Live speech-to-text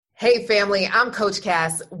Hey family, I'm Coach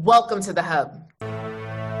Cass. Welcome to the Hub.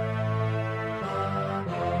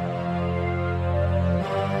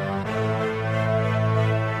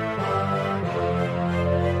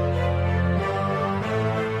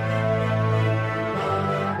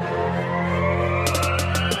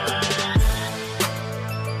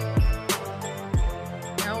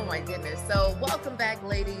 Oh my goodness. So welcome back,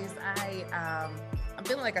 ladies. I'm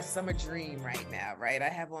feeling like a summer dream right now, right? I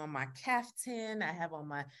have on my caftan, I have on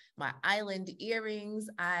my island earrings.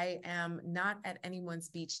 I am not at anyone's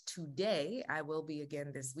beach today. I will be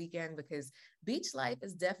again this weekend because beach life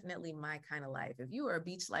is definitely my kind of life. If you are a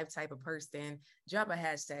beach life type of person, drop a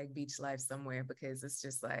hashtag beach life somewhere because it's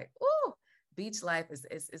just like, ooh, beach life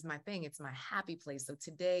is my thing. It's my happy place. So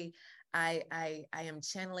today I am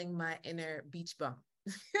channeling my inner beach bum.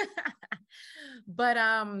 But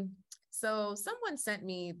so someone sent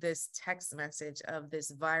me this text message of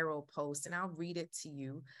this viral post, and I'll read it to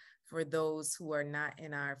you for those who are not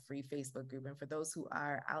in our free Facebook group. And for those who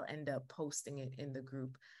are, I'll end up posting it in the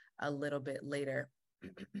group a little bit later.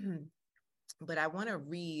 But I want to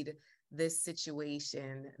read this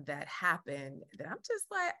situation that happened that I'm just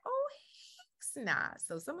like, oh, heck nah.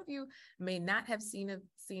 So some of you may not have seen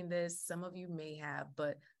this. Some of you may have,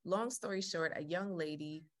 but long story short, a young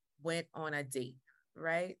lady went on a date,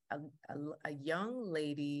 right? A young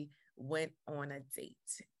lady went on a date,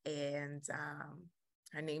 and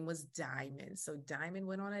her name was Diamond. So Diamond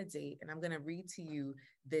went on a date, and I'm going to read to you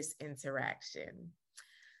this interaction.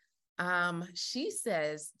 She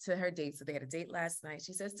says to her date, so they had a date last night.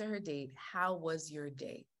 She says to her date, "How was your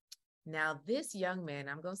day?" Now, this young man,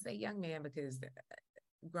 I'm going to say young man because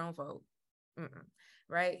grown folk,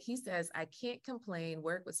 right? He says, "I can't complain.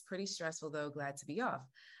 Work was pretty stressful though. Glad to be off.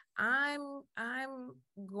 I'm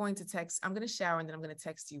going to text, I'm going to shower and then I'm going to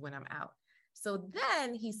text you when I'm out." So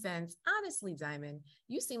then he sends, "Honestly, Diamond,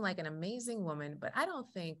 you seem like an amazing woman, but I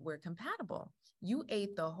don't think we're compatible. You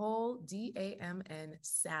ate the whole DAMN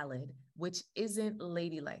salad, which isn't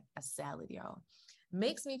ladylike, a salad, y'all.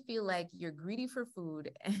 Makes me feel like you're greedy for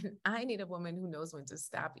food, and I need a woman who knows when to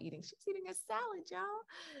stop eating." She's eating a salad, y'all.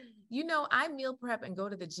 "You know, I meal prep and go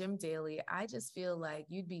to the gym daily. I just feel like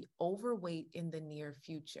you'd be overweight in the near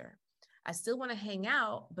future. I still want to hang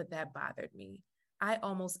out, but that bothered me. I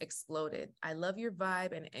almost exploded. I love your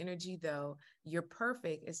vibe and energy, though. You're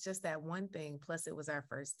perfect. It's just that one thing. Plus, it was our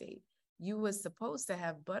first date. You was supposed to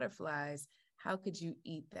have butterflies. How could you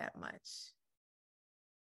eat that much?"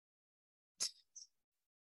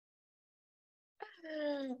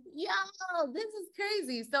 Yo, this is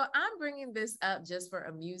crazy. So I'm bringing this up just for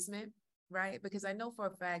amusement, right? Because I know for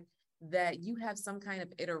a fact that you have some kind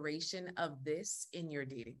of iteration of this in your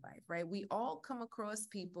dating life, right? We all come across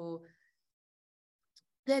people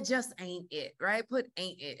that just ain't it, right? Put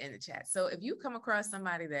 "ain't it" in the chat. So if you come across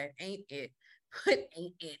somebody that ain't it, put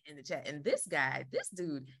 "ain't it" in the chat. And this guy, this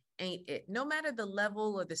dude ain't it. No matter the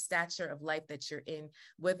level or the stature of life that you're in,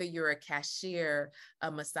 whether you're a cashier,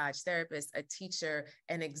 a massage therapist, a teacher,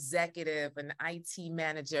 an executive, an IT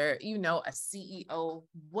manager, you know, a CEO,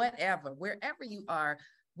 whatever, wherever you are,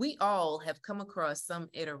 we all have come across some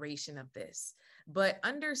iteration of this. But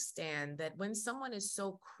understand that when someone is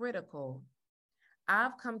so critical,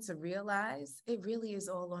 I've come to realize it really is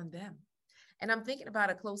all on them. And I'm thinking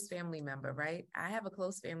about a close family member, right? I have a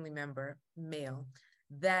close family member, male,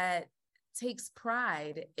 that takes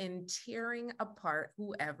pride in tearing apart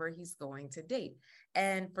whoever he's going to date.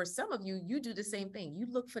 And for some of you, you do the same thing. You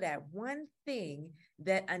look for that one thing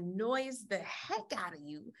that annoys the heck out of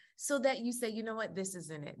you so that you say, you know what, this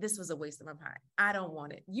isn't it. This was a waste of my time. I don't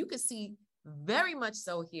want it. You could see very much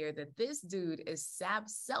so here that this dude is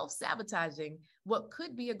self-sabotaging what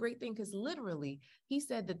could be a great thing, because literally he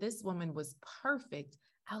said that this woman was perfect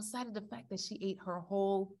outside of the fact that she ate her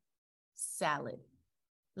whole salad.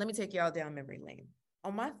 Let me take y'all down memory lane.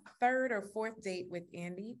 On my third or fourth date with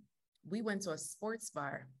Andy, we went to a sports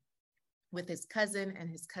bar with his cousin and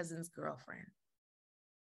his cousin's girlfriend.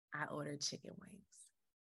 I ordered chicken wings.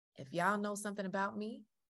 If y'all know something about me,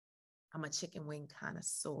 I'm a chicken wing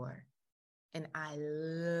connoisseur. And I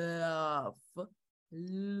love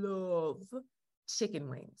chicken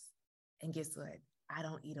wings. And guess what? I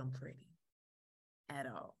don't eat them pretty at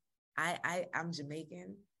all. I'm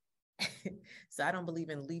Jamaican. So I don't believe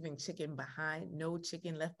in leaving chicken behind, no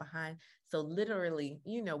chicken left behind. So literally,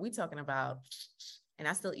 you know, we talking about, and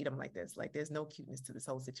I still eat them like this. Like there's no cuteness to this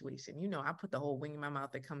whole situation. You know, I put the whole wing in my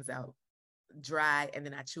mouth that comes out dry and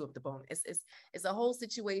then I chew up the bone. It's a whole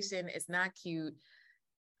situation. It's not cute.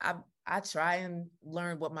 I try and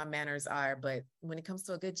learn what my manners are, but when it comes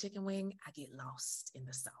to a good chicken wing, I get lost in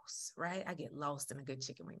the sauce, right? I get lost in a good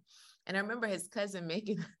chicken wing. And I remember his cousin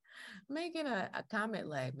making making a comment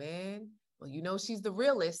like, man, well, you know, she's the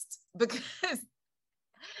realist because I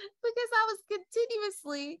was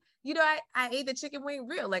continuously, you know, I ate the chicken wing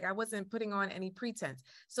real. Like I wasn't putting on any pretense.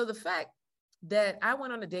 So the fact that I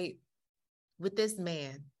went on a date with this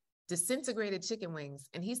man, disintegrated chicken wings,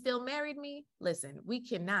 and he still married me, listen, we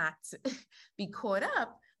cannot be caught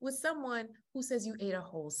up with someone who says you ate a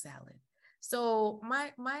whole salad. So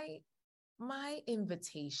my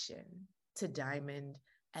invitation to Diamond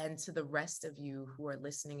and to the rest of you who are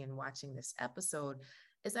listening and watching this episode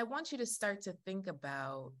is I want you to start to think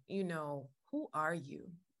about, you know, who are you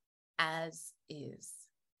as is?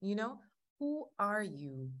 You know, who are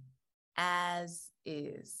you as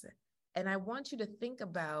is? And I want you to think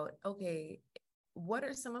about, okay, what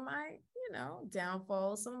are some of my, you know,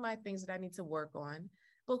 downfalls, some of my things that I need to work on,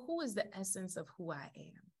 but who is the essence of who I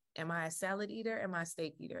am? Am I a salad eater? Am I a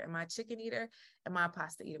steak eater? Am I a chicken eater? Am I a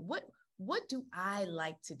pasta eater? What do I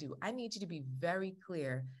like to do? I need you to be very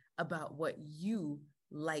clear about what you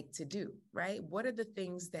like to do, right? What are the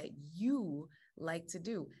things that you like to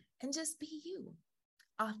do? And just be you,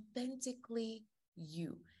 authentically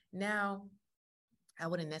you. Now, I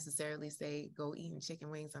wouldn't necessarily say go eating chicken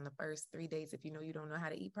wings on the first 3 days if you know you don't know how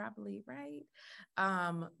to eat properly, right?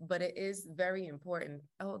 But it is very important.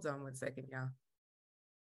 Hold on one second, y'all.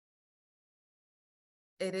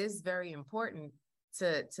 It is very important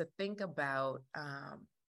to think about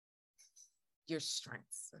your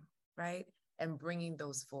strengths, right? And bringing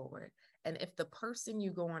those forward. And if the person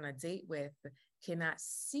you go on a date with cannot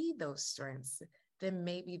see those strengths, then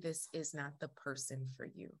maybe this is not the person for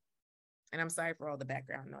you. And I'm sorry for all the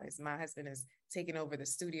background noise. My husband is taking over the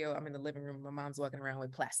studio. I'm in the living room. My mom's walking around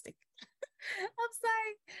with plastic. I'm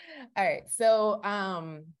sorry. All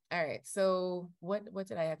right. So what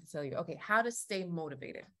did I have to tell you? Okay, how to stay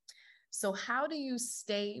motivated. So how do you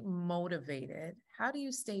stay motivated? How do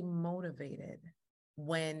you stay motivated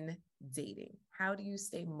when dating? How do you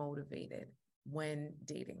stay motivated when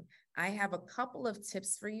dating? I have a couple of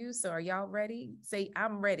tips for you. So are y'all ready? Say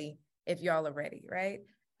I'm ready if y'all are ready, right?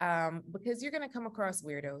 Because you're going to come across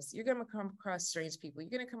weirdos. You're going to come across strange people. You're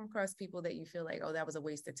going to come across people that you feel like, oh, that was a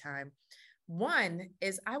waste of time. One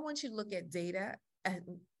is I want you to look at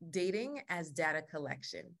dating as data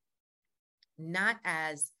collection, not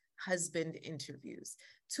as husband interviews.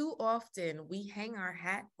 Too often we hang our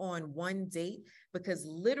hat on one date because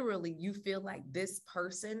literally you feel like this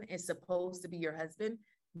person is supposed to be your husband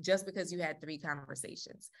just because you had 3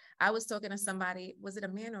 conversations. I was talking to somebody, was it a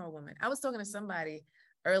man or a woman? I was talking to somebody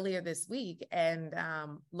earlier this week, and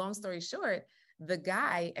long story short, the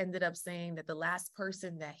guy ended up saying that the last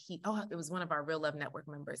person that it was one of our Real Love Network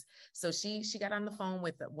members. So she got on the phone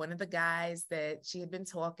with one of the guys that she had been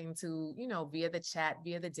talking to, you know, via the chat,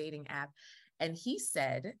 via the dating app. And he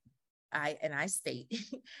said, I state,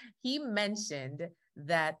 he mentioned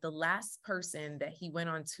that the last person that he went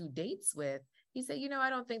on 2 dates with, he said, you know, I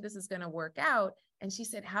don't think this is going to work out. And she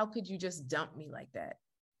said, how could you just dump me like that?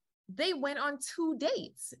 They went on 2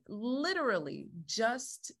 dates, literally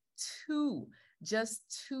just two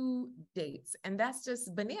dates. And that's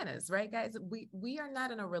just bananas, right, guys? We are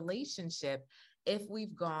not in a relationship if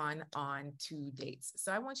we've gone on 2 dates.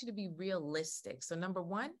 So I want you to be realistic. So number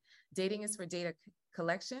 1, dating is for data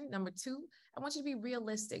collection. Number 2, I want you to be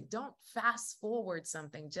realistic. Don't fast forward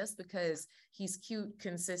something just because he's cute,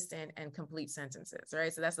 consistent, and complete sentences,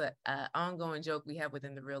 right? So that's a ongoing joke we have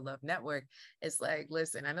within the Real Love Network. It's like,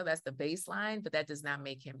 listen, I know that's the baseline, but that does not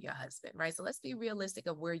make him your husband, right? So let's be realistic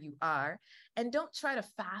of where you are, and don't try to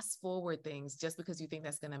fast forward things just because you think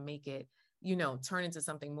that's going to make it, you know, turn into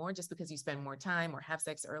something more just because you spend more time or have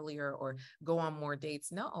sex earlier or go on more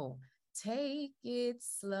dates. No, take it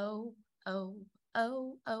slow.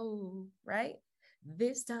 Oh, right?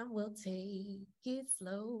 This time we'll take it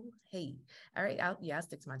slow. Hey, all right. I'll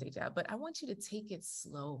stick to my day job, but I want you to take it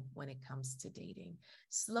slow when it comes to dating.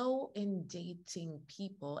 Slow in dating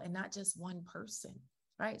people and not just one person,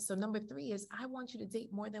 right? So number 3 is I want you to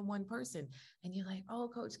date more than one person. And you're like,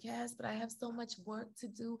 oh, Coach Cass, but I have so much work to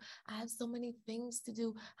do. I have so many things to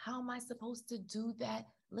do. How am I supposed to do that?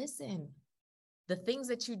 Listen, the things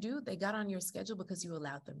that you do, they got on your schedule because you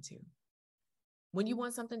allowed them to. When you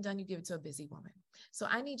want something done, you give it to a busy woman. So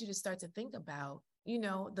I need you to start to think about, you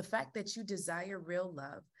know, the fact that you desire real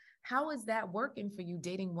love. How is that working for you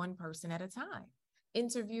dating one person at a time?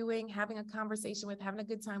 Interviewing, having a conversation with, having a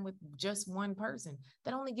good time with just one person.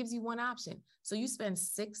 That only gives you one option. So you spend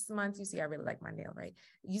 6 months, you see, I really like my nail, right?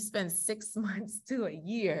 You spend 6 months to a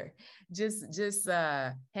year just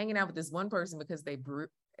hanging out with this one person because they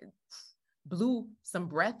blew some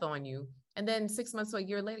breath on you. And then 6 months to a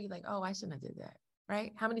year later, you're like, oh, I shouldn't have did that.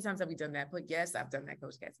 right? How many times have we done that? But yes, I've done that,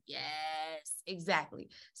 Coach Cass. Yes, exactly.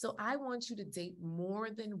 So I want you to date more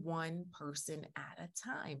than one person at a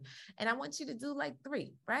time. And I want you to do like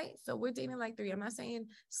three, right? So we're dating like three. I'm not saying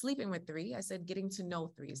sleeping with three. I said getting to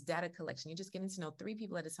know three. It's data collection. You're just getting to know three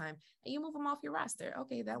people at a time and you move them off your roster.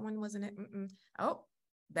 Okay, that one wasn't it. Oh,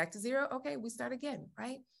 back to zero. Okay, we start again,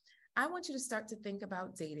 right? I want you to start to think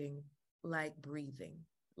about dating like breathing,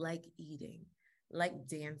 like eating, like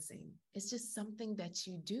dancing. It's just something that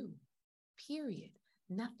you do, period.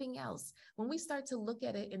 Nothing else. When we start to look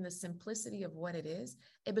at it in the simplicity of what it is,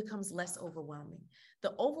 it becomes less overwhelming.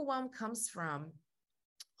 The overwhelm comes from,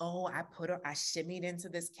 oh, I shimmied into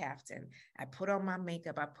this caftan. I put on my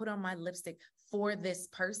makeup. I put on my lipstick for this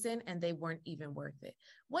person and they weren't even worth it.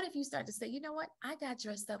 What if you start to say, you know what? I got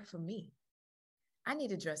dressed up for me. I need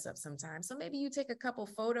to dress up sometimes. So maybe you take a couple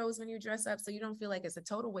photos when you dress up so you don't feel like it's a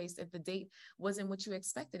total waste if the date wasn't what you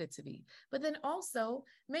expected it to be. But then also,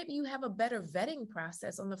 maybe you have a better vetting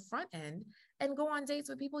process on the front end and go on dates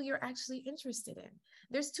with people you're actually interested in.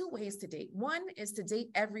 There's two ways to date. One is to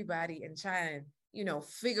date everybody and try and,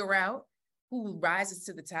 figure out who rises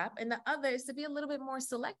to the top. And the other is to be a little bit more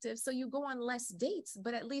selective. So you go on less dates,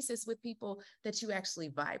 but at least it's with people that you actually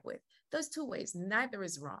vibe with. Those two ways, neither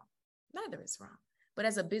is wrong. Neither is wrong. But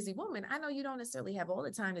as a busy woman, I know you don't necessarily have all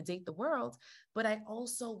the time to date the world, but I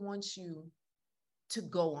also want you to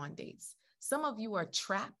go on dates. Some of you are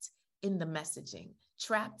trapped in the messaging,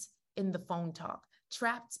 trapped in the phone talk,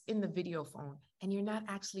 trapped in the video phone, and you're not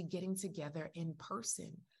actually getting together in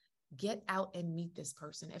person. Get out and meet this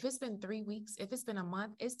person. If it's been 3 weeks, if it's been a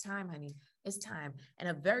month, it's time, honey. It's time. And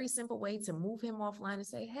a very simple way to move him offline is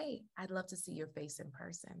say, hey, I'd love to see your face in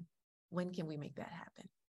person. When can we make that happen?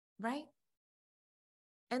 Right?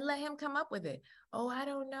 And let him come up with it. Oh, I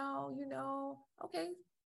don't know, okay,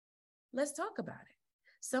 let's talk about it.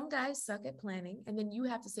 Some guys suck at planning, and then you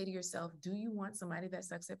have to say to yourself, do you want somebody that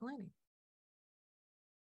sucks at planning?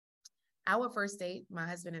 Our first date, my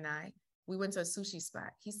husband and I, we went to a sushi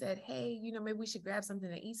spot. He said, hey, maybe we should grab something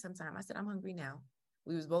to eat sometime. I said, I'm hungry now.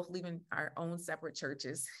 We was both leaving our own separate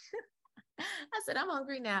churches. I said, I'm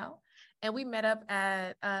hungry now. And we met up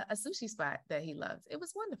at a sushi spot that he loves. It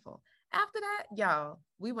was wonderful. After that, y'all,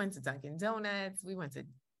 we went to Dunkin' Donuts. We went to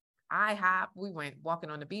IHOP. We went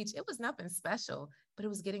walking on the beach. It was nothing special, but it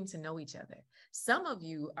was getting to know each other. Some of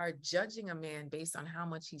you are judging a man based on how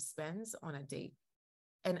much he spends on a date.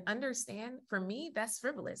 And understand, for me, that's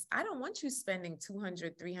frivolous. I don't want you spending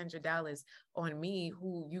 $200, $300 on me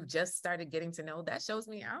who you just started getting to know. That shows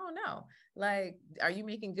me, I don't know, like, are you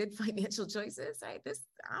making good financial choices? Right?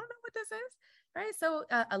 I don't know what this is. Right? So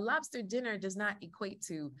a lobster dinner does not equate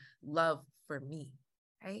to love for me.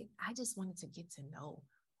 Right? I just wanted to get to know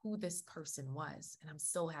who this person was. And I'm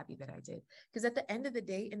so happy that I did. Because at the end of the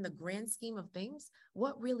day, in the grand scheme of things,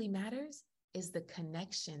 what really matters is the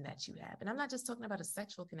connection that you have. And I'm not just talking about a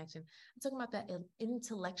sexual connection. I'm talking about that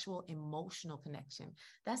intellectual, emotional connection.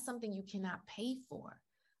 That's something you cannot pay for.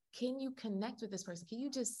 Can you connect with this person? Can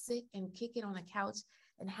you just sit and kick it on a couch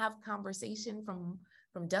and have conversation from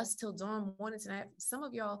dusk till dawn, morning to night? Some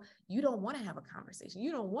of y'all, you don't want to have a conversation.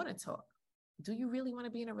 You don't want to talk. Do you really want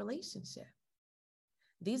to be in a relationship?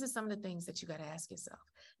 These are some of the things that you got to ask yourself.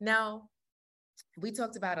 Now, we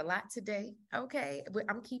talked about a lot today. Okay.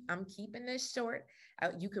 I'm keeping this short.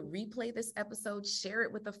 You could replay this episode, share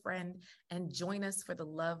it with a friend, and join us for the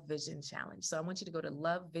Love Vision Challenge. So I want you to go to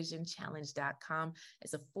lovevisionchallenge.com.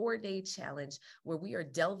 It's a 4-day challenge where we are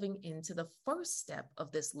delving into the first step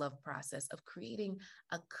of this love process of creating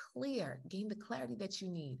gain the clarity that you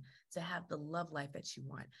need to have the love life that you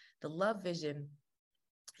want. The Love Vision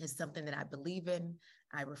is something that I believe in.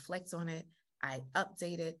 I reflect on it. I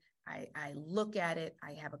update it. I look at it,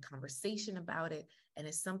 I have a conversation about it, and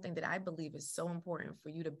it's something that I believe is so important for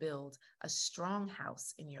you to build a strong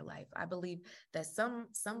house in your life. I believe that some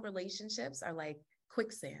relationships are like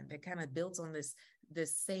quicksand. They're kind of built on this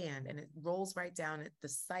sand, and it rolls right down at the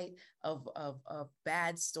site of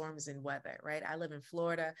bad storms and weather, right? I live in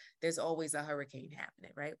Florida. There's always a hurricane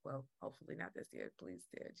happening, right? Well, hopefully not this year, please,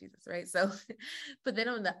 dear Jesus, right? So, but then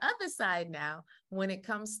on the other side now, when it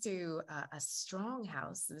comes to a strong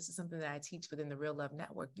house, this is something that I teach within the Real Love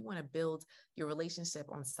Network. You want to build your relationship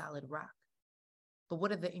on solid rock. But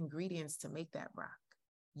what are the ingredients to make that rock?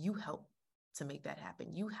 You help to make that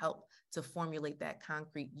happen. You help to formulate that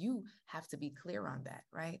concrete. You have to be clear on that,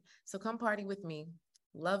 right? So come party with me,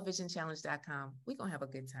 lovevisionchallenge.com. We're going to have a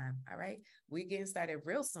good time, all right? We're getting started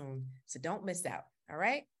real soon, so don't miss out, all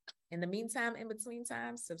right? In the meantime, in between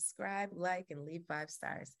time, subscribe, like, and leave 5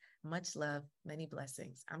 stars. Much love, many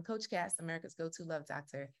blessings. I'm Coach Cass, America's go-to love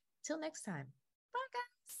doctor. Till next time.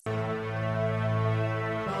 Bye, guys.